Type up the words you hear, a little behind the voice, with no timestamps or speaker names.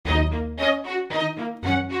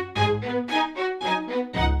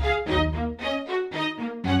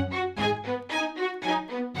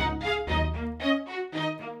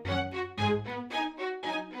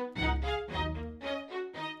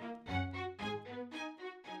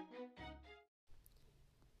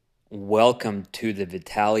Welcome to the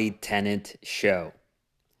Vitaly Tennant Show.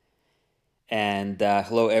 And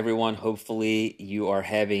hello, everyone. Hopefully, you are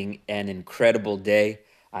having an incredible day.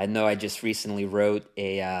 I know I just recently wrote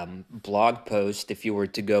a blog post. If you were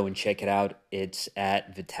to go and check it out, it's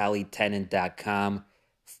at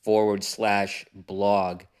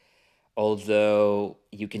vitalytennant.com/blog. Although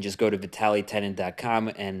you can just go to vitalytennant.com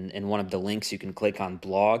and in one of the links you can click on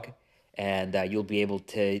blog, and you'll be able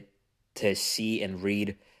to see and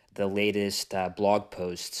read the latest blog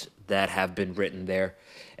posts that have been written there.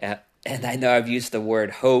 And I know I've used the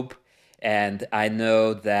word hope, and I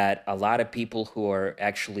know that a lot of people who are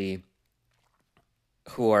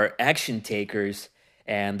action takers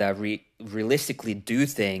and realistically do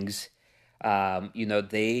things,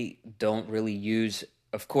 they don't really use,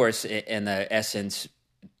 of course, in the essence,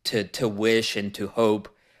 to wish and to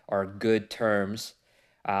hope are good terms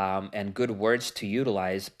and good words to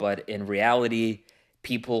utilize. But in reality,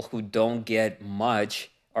 people who don't get much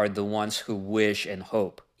are the ones who wish and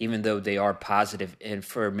hope, even though they are positive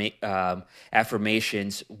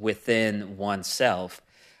affirmations within oneself.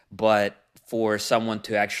 But for someone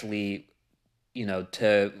to actually,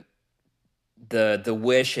 to the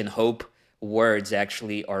wish and hope words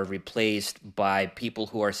actually are replaced by people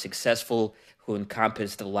who are successful, who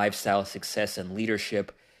encompass the lifestyle success and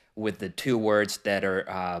leadership with the two words that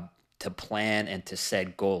are to plan and to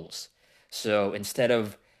set goals. So instead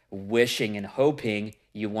of wishing and hoping,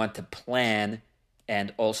 you want to plan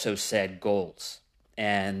and also set goals.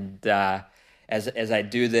 And as I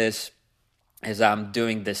do this, as I'm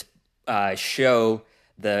doing this show,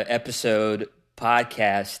 the episode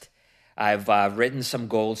podcast, I've written some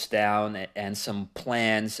goals down and some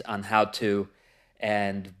plans on how to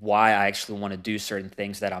and why I actually want to do certain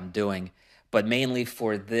things that I'm doing. But mainly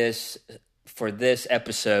for this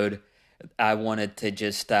episode, I wanted to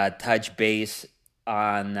just touch base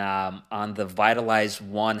on the Vitalize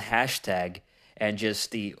One hashtag and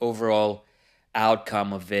just the overall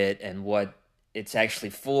outcome of it and what it's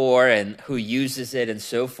actually for and who uses it and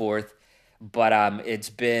so forth. But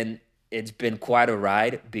it's been quite a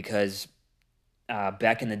ride because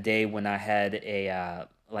back in the day when I had a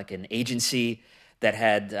like an agency that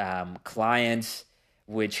had clients,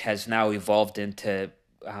 which has now evolved into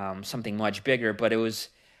something much bigger. But it was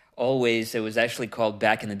actually called,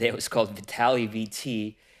 back in the day, it was called Vitaly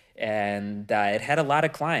VT, and it had a lot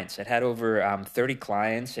of clients. It had over 30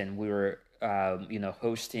 clients, and we were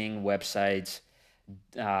hosting websites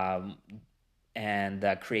um, and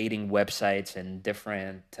creating websites and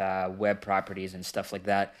different web properties and stuff like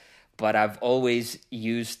that. But I've always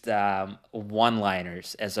used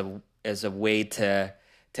one-liners as a way to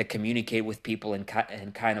communicate with people and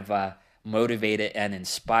kind of motivate it and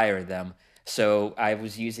inspire them. So I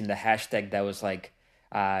was using the hashtag that was like,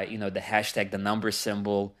 the hashtag, the number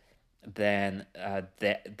symbol, then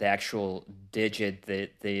the actual digit,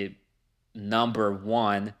 the number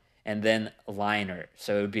one, and then liner.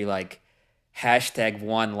 So it would be like hashtag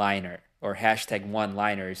one liner or hashtag one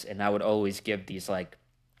liners, and I would always give these like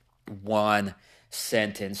one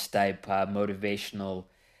sentence type motivational,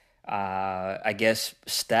 I guess,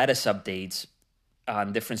 status updates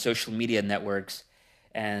on different social media networks,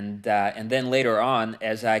 and then later on,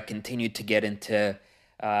 as I continued to get into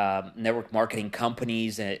network marketing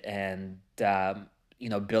companies and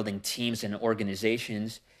building teams and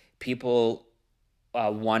organizations, people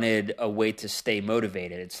wanted a way to stay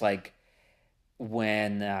motivated. It's like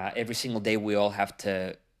when every single day we all have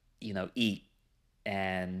to, eat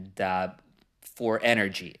and for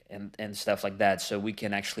energy and stuff like that, so we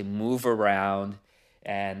can actually move around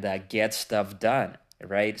and get stuff done,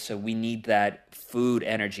 right? So we need that food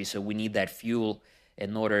energy, so we need that fuel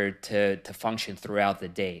in order to function throughout the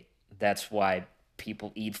day. That's why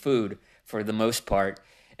people eat food for the most part.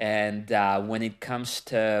 And when it comes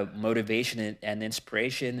to motivation and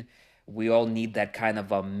inspiration, we all need that kind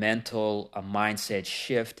of a mindset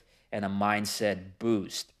shift and a mindset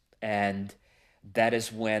boost. And that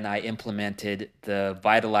is when I implemented the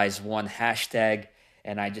Vitalize One hashtag,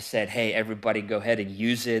 and I just said, hey, everybody go ahead and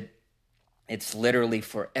use it. It's literally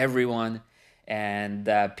for everyone. And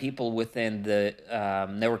people within the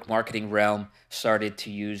network marketing realm started to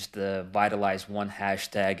use the Vitalize One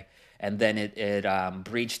hashtag, and then it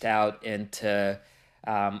breached out into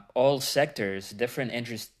all sectors, different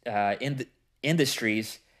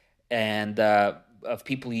industries, and of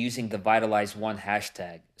people using the Vitalize One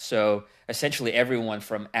hashtag. So essentially, everyone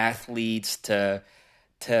from athletes to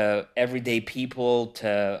everyday people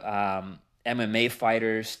to MMA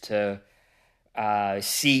fighters to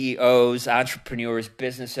CEOs, entrepreneurs,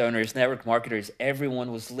 business owners, network marketers,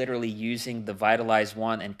 everyone was literally using the Vitalize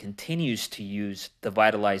One and continues to use the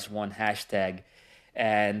Vitalize One hashtag.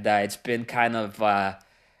 And it's been kind of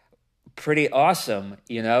pretty awesome,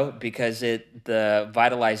 because the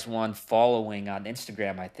Vitalize One following on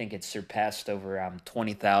Instagram, I think it surpassed over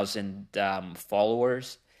 20,000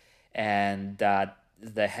 followers. And the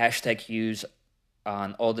hashtag use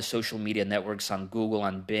on all the social media networks, on Google,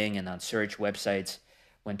 on Bing, and on search websites.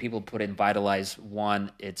 When people put in Vitalize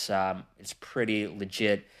One, it's pretty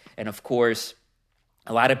legit. And of course,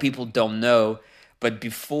 a lot of people don't know, but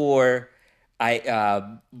before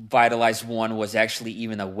I Vitalize One was actually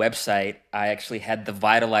even a website, I actually had the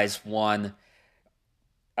Vitalize One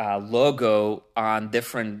logo on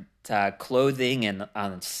different clothing and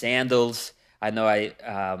on sandals. I know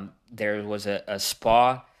there was a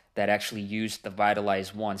spa that actually used the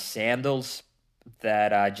Vitalize One sandals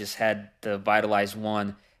that just had the Vitalize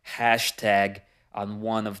One hashtag on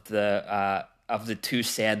one of the two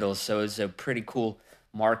sandals. So it's a pretty cool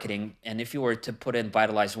marketing. And if you were to put in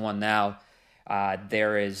Vitalize One now,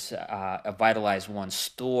 there is a Vitalize One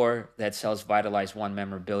store that sells Vitalize One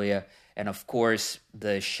memorabilia. And of course,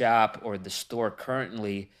 the shop or the store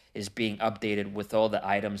currently is being updated with all the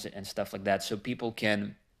items and stuff like that. So people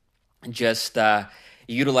can just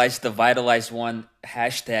utilize the Vitalize One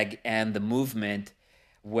hashtag and the movement,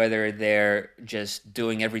 whether they're just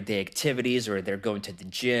doing everyday activities or they're going to the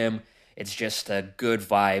gym. It's just good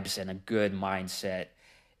vibes and a good mindset.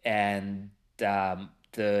 And the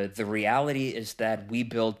reality is that we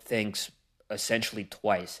build things essentially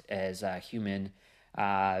twice as a human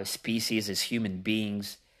species, as human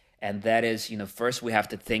beings. And that is, first we have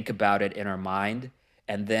to think about it in our mind,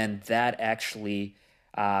 and then that actually,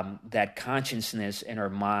 that consciousness in our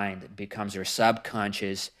mind becomes our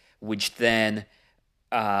subconscious, which then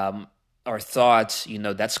our thoughts,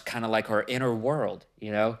 that's kind of like our inner world,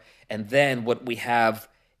 and then what we have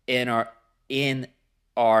in our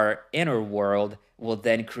inner world will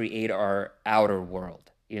then create our outer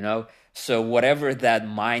world. So whatever that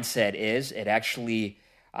mindset is, it actually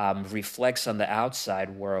reflects on the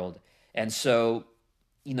outside world. And so,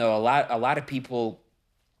 a lot of people,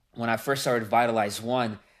 when I first started Vitalize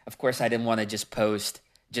One, of course, I didn't want to just post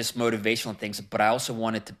just motivational things, but I also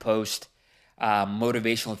wanted to post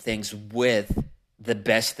motivational things with the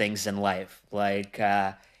best things in life, like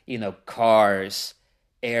cars,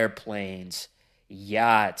 airplanes,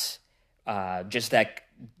 yachts, just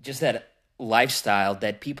that lifestyle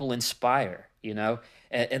that people inspire,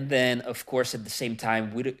 and then of course at the same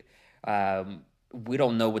time we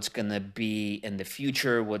don't know what's going to be in the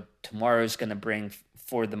future, what tomorrow is going to bring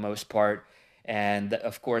for the most part. And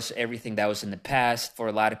of course, everything that was in the past, for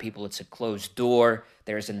a lot of people, it's a closed door.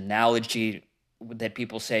 There's an analogy that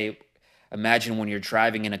people say, imagine when you're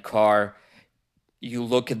driving in a car, you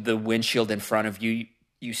look at the windshield in front of you,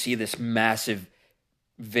 you see this massive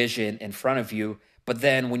vision in front of you. But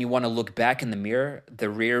then when you want to look back in the mirror, the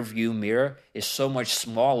rear view mirror is so much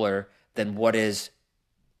smaller than what is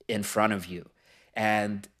in front of you.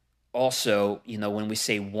 And also, when we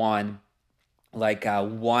say one, like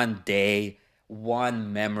one day,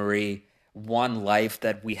 one memory, one life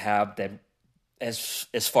that we have, that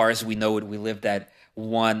as far as we know it, we live that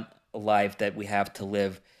one life that we have to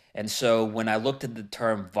live. And so when I looked at the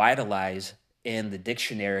term vitalize in the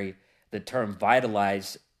dictionary, the term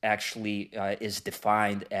vitalize actually is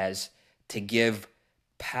defined as to give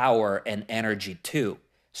power and energy to.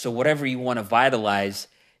 So whatever you want to vitalize,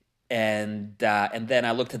 and then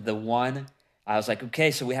I looked at the one. I was like,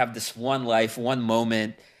 okay, so we have this one life, one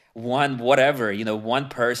moment, one whatever, one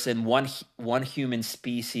person, one human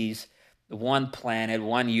species, one planet,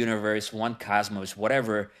 one universe, one cosmos,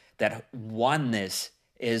 whatever. That oneness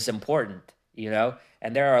is important.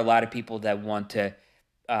 And there are a lot of people that want to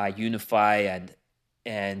unify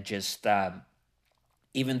and just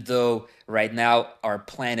even though right now our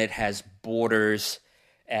planet has borders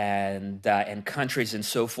and countries and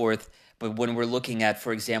so forth, but when we're looking at,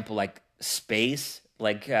 for example, like space,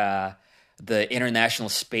 like the International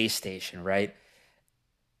Space Station, right?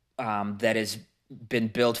 That has been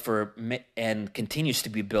built and continues to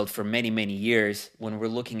be built for many, many years. When we're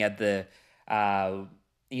looking at the,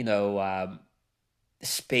 you know,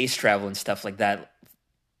 space travel and stuff like that,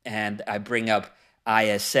 and I bring up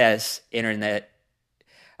ISS, International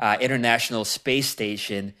Space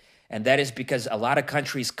Station, and that is because a lot of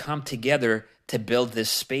countries come together to build this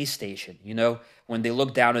space station. When they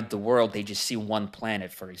look down at the world, they just see one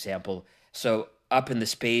planet, for example. So up in the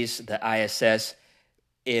space, the ISS,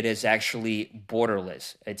 it is actually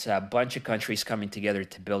borderless. It's a bunch of countries coming together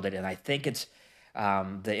to build it, and I think it's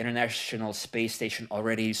The International Space Station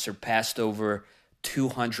already surpassed over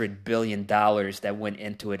 $200 billion that went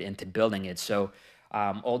into it, into building it. So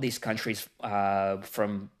all these countries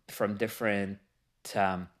from different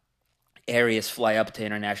um, areas fly up to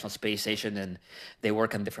International Space Station, and they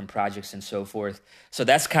work on different projects and so forth. So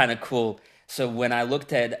that's kind of cool. So when I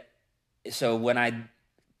looked at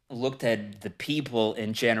the people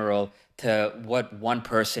in general, to what one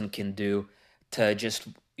person can do to just,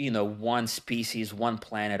 one species, one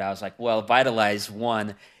planet, I was like, well, vitalize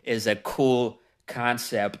one is a cool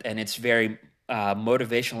concept, and it's very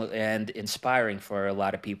motivational and inspiring for a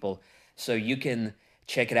lot of people. So you can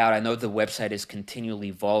check it out. I know the website is continually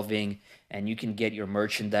evolving, and you can get your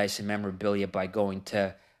merchandise and memorabilia by going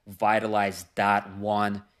to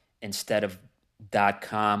vitalize.one instead of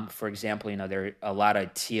 .com, for example. There are a lot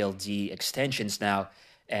of TLD extensions now,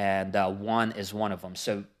 and one is one of them.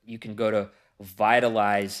 So you can go to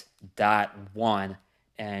vitalize.one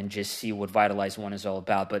and just see what Vitalize One is all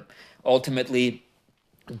about. But ultimately,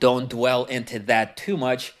 don't dwell into that too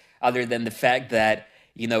much, other than the fact that,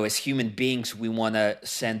 as human beings, we want to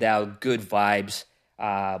send out good vibes,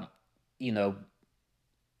 uh, you know,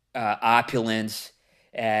 opulence,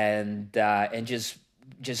 and just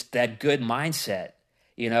that good mindset.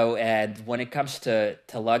 And when it comes to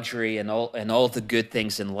luxury and all the good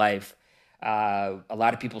things in life, a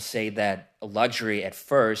lot of people say that luxury at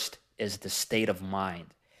first is the state of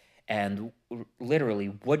mind, and literally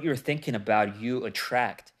what you're thinking about, you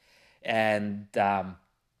attract. And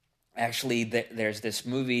actually, there's this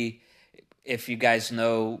movie. If you guys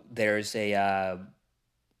know, there's a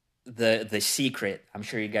the Secret. I'm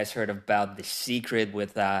sure you guys heard about The Secret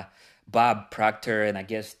with Bob Proctor, and I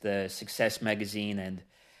guess the Success magazine, and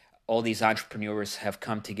all these entrepreneurs have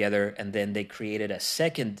come together, and then they created a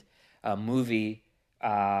second movie,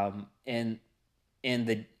 in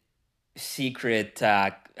the Secret.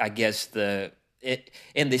 I guess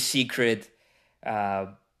in the Secret uh,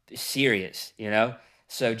 series.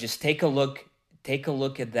 So just take a look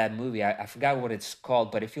at that movie. I forgot what it's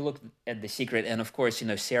called, but if you look at The Secret, and of course,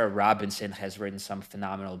 Sarah Robinson has written some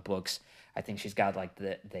phenomenal books. I think she's got like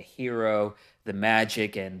the Hero, the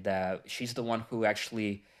Magic, and she's the one who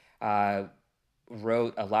actually uh,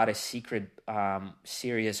 wrote a lot of Secret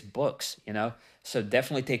serious books. So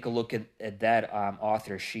definitely take a look at that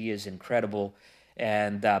author. She is incredible.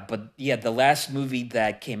 And but yeah, the last movie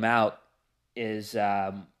that came out is,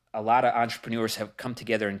 a lot of entrepreneurs have come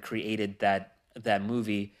together and created that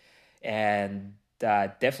movie, and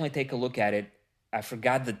definitely take a look at it. I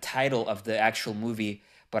forgot the title of the actual movie,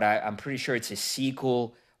 but I'm pretty sure it's a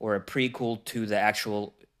sequel or a prequel to the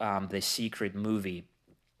actual the Secret movie.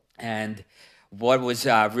 And what was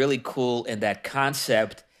really cool in that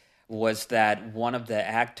concept was that one of the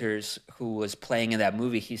actors who was playing in that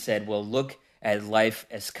movie, he said, well, look at life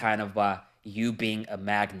as kind of you being a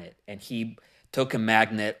magnet. And he took a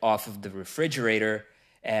magnet off of the refrigerator,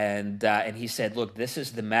 and he said, look, this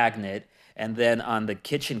is the magnet. And then on the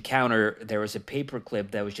kitchen counter, there was a paper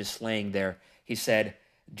clip that was just laying there. He said,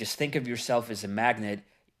 just think of yourself as a magnet.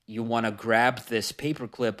 You want to grab this paper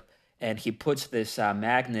clip, and he puts this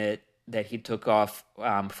magnet that he took off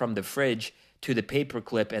from the fridge to the paper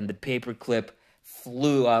clip, and the paper clip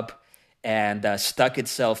flew up and stuck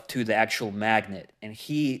itself to the actual magnet. And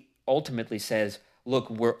he ultimately says,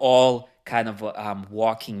 look, we're all kind of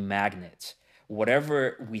walking magnets.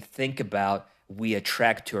 Whatever we think about, we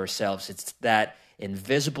attract to ourselves. It's that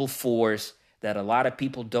invisible force that a lot of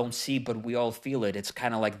people don't see, but we all feel it. It's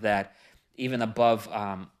kind of like that, even above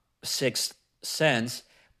sixth sense,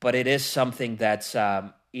 but it is something that's,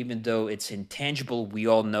 even though it's intangible, we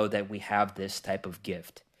all know that we have this type of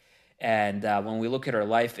gift. And when we look at our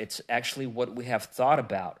life, it's actually what we have thought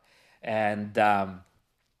about. And I've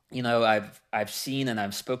seen and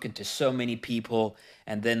I've spoken to so many people,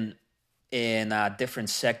 and then in different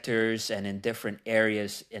sectors and in different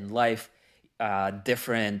areas in life,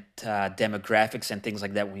 different demographics and things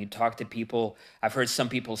like that. When you talk to people, I've heard some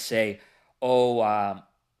people say, "Oh,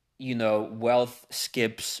 wealth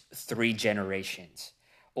skips 3 generations,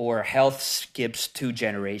 or health skips 2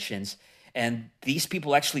 generations," and these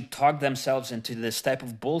people actually talk themselves into this type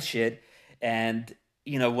of bullshit. And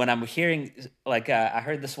when I'm hearing, like, I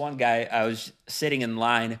heard this one guy. I was sitting in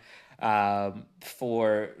line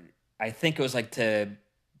for, I think it was like I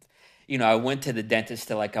went to the dentist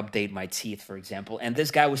to like update my teeth, for example. And this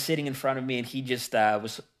guy was sitting in front of me, and he just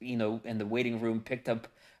was, in the waiting room, picked up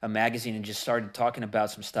a magazine and just started talking about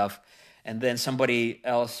some stuff. And then somebody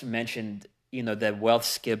else mentioned, that wealth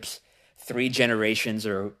skips 3 generations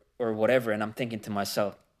or whatever. And I'm thinking to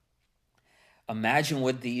myself, imagine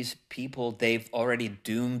with these people, they've already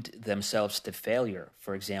doomed themselves to failure.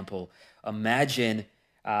 For example, imagine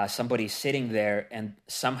somebody sitting there and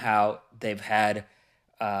somehow they've had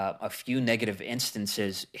a few negative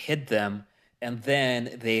instances hit them, and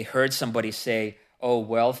then they heard somebody say, oh,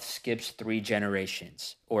 wealth skips 3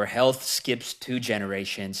 generations, or health skips 2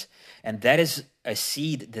 generations. And that is a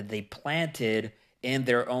seed that they planted in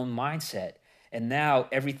their own mindset. And now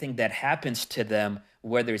everything that happens to them,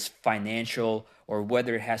 whether it's financial or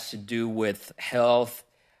whether it has to do with health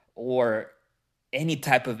or any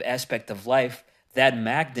type of aspect of life, that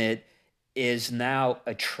magnet is now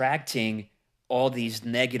attracting all these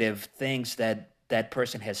negative things that that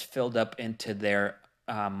person has filled up into their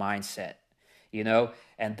mindset, you know.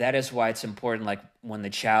 And that is why it's important, like when the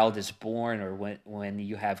child is born or when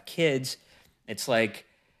you have kids, it's like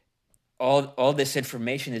all this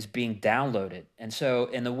information is being downloaded. And so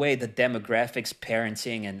in a way, the demographics,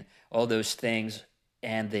 parenting, and all those things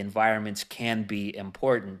and the environments can be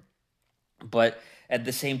important. But at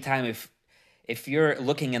the same time, if you're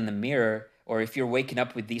looking in the mirror, or if you're waking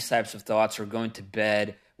up with these types of thoughts or going to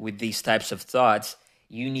bed with these types of thoughts,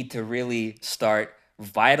 you need to really start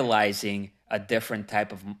vitalizing a different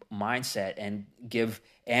type of mindset and give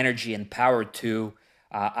energy and power to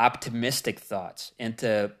optimistic thoughts,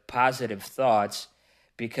 into positive thoughts.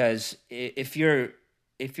 Because if you're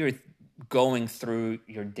going through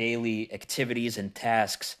your daily activities and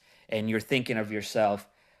tasks and you're thinking of yourself,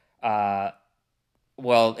 uh,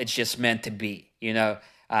 well, it's just meant to be.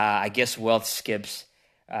 I guess wealth skips,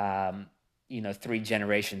 um, 3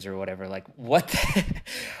 generations or whatever. Like, what,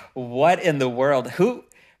 what in the world?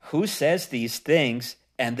 Who says these things?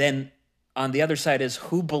 And then on the other side is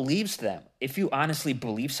who believes them. If you honestly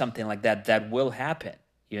believe something like that, that will happen.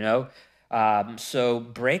 You know, so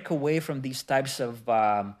break away from these types of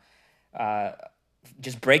uh,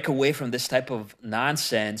 just break away from this type of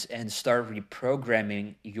nonsense and start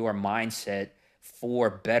reprogramming your mindset for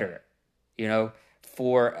better,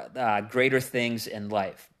 for greater things in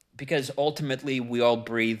life. Because ultimately, we all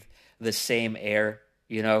breathe the same air.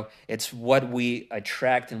 It's what we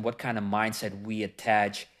attract and what kind of mindset we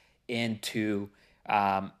attach into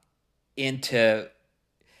um, into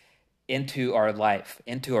into our life,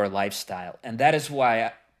 into our lifestyle. And that is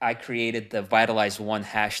why I created the Vitalize One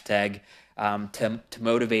hashtag, to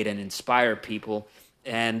motivate and inspire people.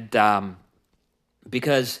 And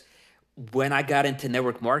because when I got into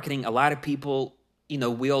network marketing, a lot of people,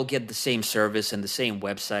 we all get the same service and the same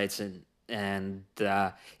websites. And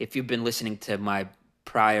if you've been listening to my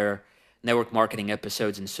prior network marketing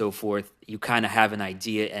episodes and so forth, you kind of have an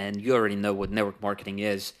idea, and you already know what network marketing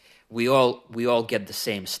is. We all get the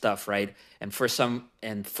same stuff, right? And for some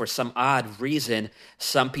odd reason,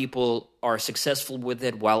 some people are successful with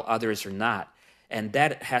it while others are not. And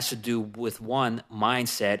that has to do with, one,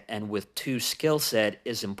 mindset, and with two, skill set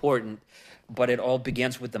is important, but it all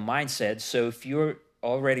begins with the mindset. So if you're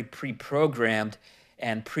already pre-programmed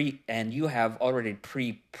and you have already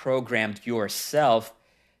pre-programmed yourself,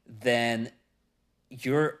 then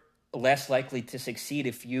you're less likely to succeed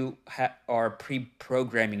if you are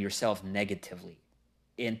pre-programming yourself negatively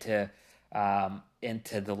into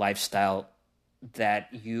the lifestyle that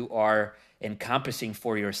you are encompassing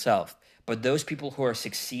for yourself. But those people who are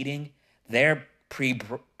succeeding, they're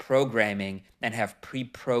pre-programming and have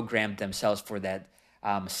pre-programmed themselves for that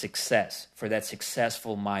success, for that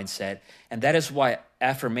successful mindset. And that is why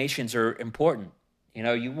affirmations are important.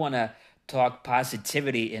 You want to talk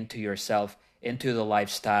positivity into yourself, into the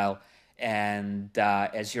lifestyle. And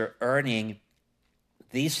as you're earning,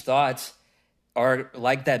 these thoughts are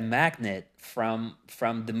like that magnet from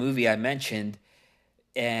the movie I mentioned.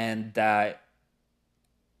 And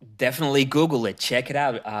definitely Google it. Check it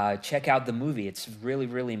out. Check out the movie. It's really,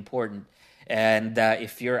 really important. And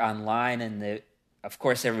if you're online, of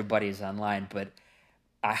course, everybody is online, but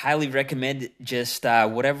I highly recommend just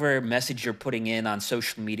whatever message you're putting in on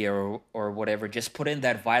social media or whatever, just put in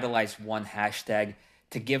that Vitalize One hashtag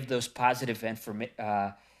to give those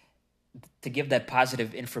to give that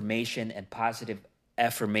positive information and positive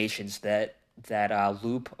affirmations that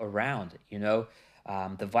loop around. The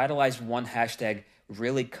Vitalize One hashtag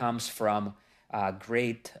really comes from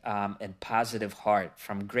great and positive heart,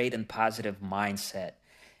 from great and positive mindset,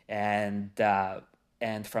 and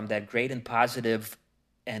from that great and positive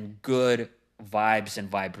and good vibes and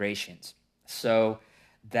vibrations. So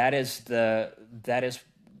that is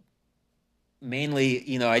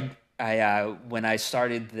mainly, I when I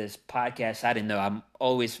started this podcast, I didn't know. I'm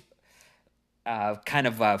always kind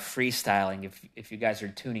of freestyling. If you guys are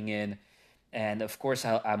tuning in, and of course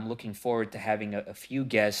I'm looking forward to having a few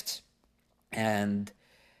guests and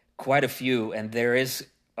quite a few, and there is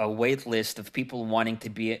a wait list of people wanting to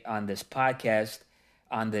be on this podcast,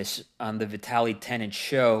 on the Vitaly Tennant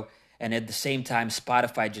show. And at the same time,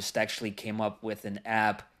 Spotify just actually came up with an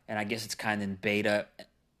app, and I guess it's kind of in beta,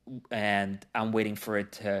 and I'm waiting for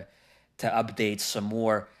it to update some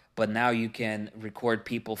more. But now you can record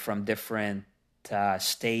people from different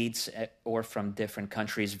states or from different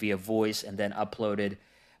countries via voice, and then upload it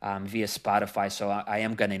via Spotify. So I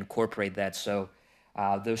am going to incorporate that. So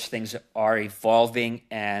those things are evolving,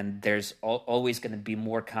 and there's always going to be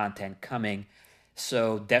more content coming.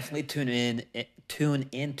 So definitely tune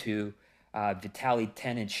into Vitaly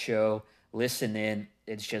Tennant's show. Listen in;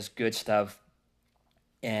 it's just good stuff.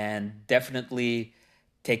 And definitely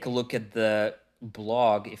take a look at the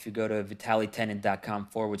blog. If you go to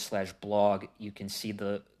vitalytennant.com/blog, you can see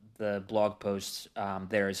the blog posts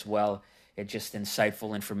there as well. It's just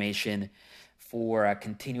insightful information for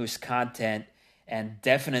continuous content. And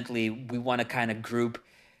definitely, we want to kind of group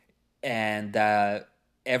and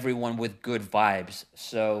everyone with good vibes.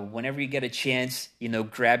 So whenever you get a chance,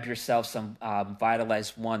 grab yourself some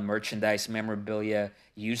Vitalize One merchandise, memorabilia.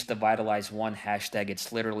 Use the Vitalize One hashtag.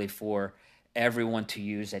 It's literally for everyone to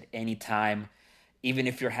use at any time. Even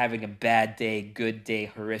if you're having a bad day, good day,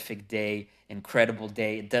 horrific day, incredible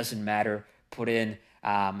day, it doesn't matter. Put in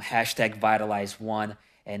hashtag Vitalize One,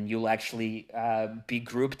 and you'll actually be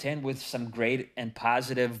grouped in with some great and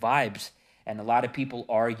positive vibes. And a lot of people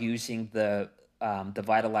are using the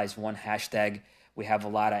Vitalize One hashtag. We have a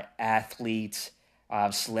lot of athletes,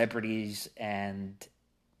 celebrities, and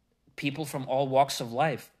people from all walks of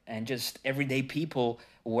life, and just everyday people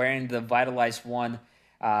wearing the Vitalize One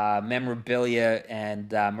memorabilia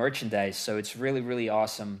and merchandise. So it's really, really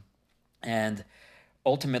awesome. And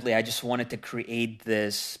ultimately, I just wanted to create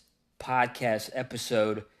this podcast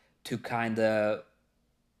episode to kind of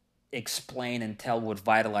explain and tell what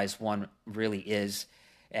Vitalize One really is.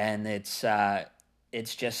 And it's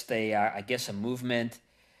just I guess a movement,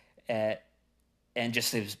 uh, and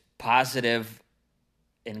just a positive,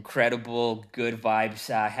 incredible, good vibes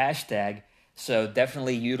hashtag. So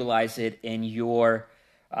definitely utilize it in your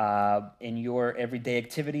everyday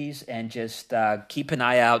activities, and just keep an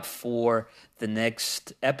eye out for the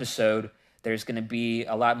next episode. There's going to be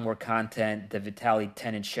a lot more content. The Vitaly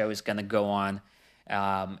Tennant show is going to go on,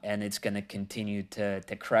 and it's going to continue to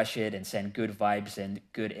crush it and send good vibes and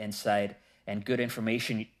good insight and good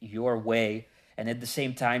information your way. And at the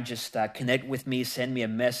same time, just connect with me, send me a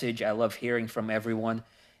message. I love hearing from everyone,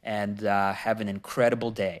 and have an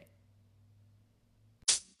incredible day.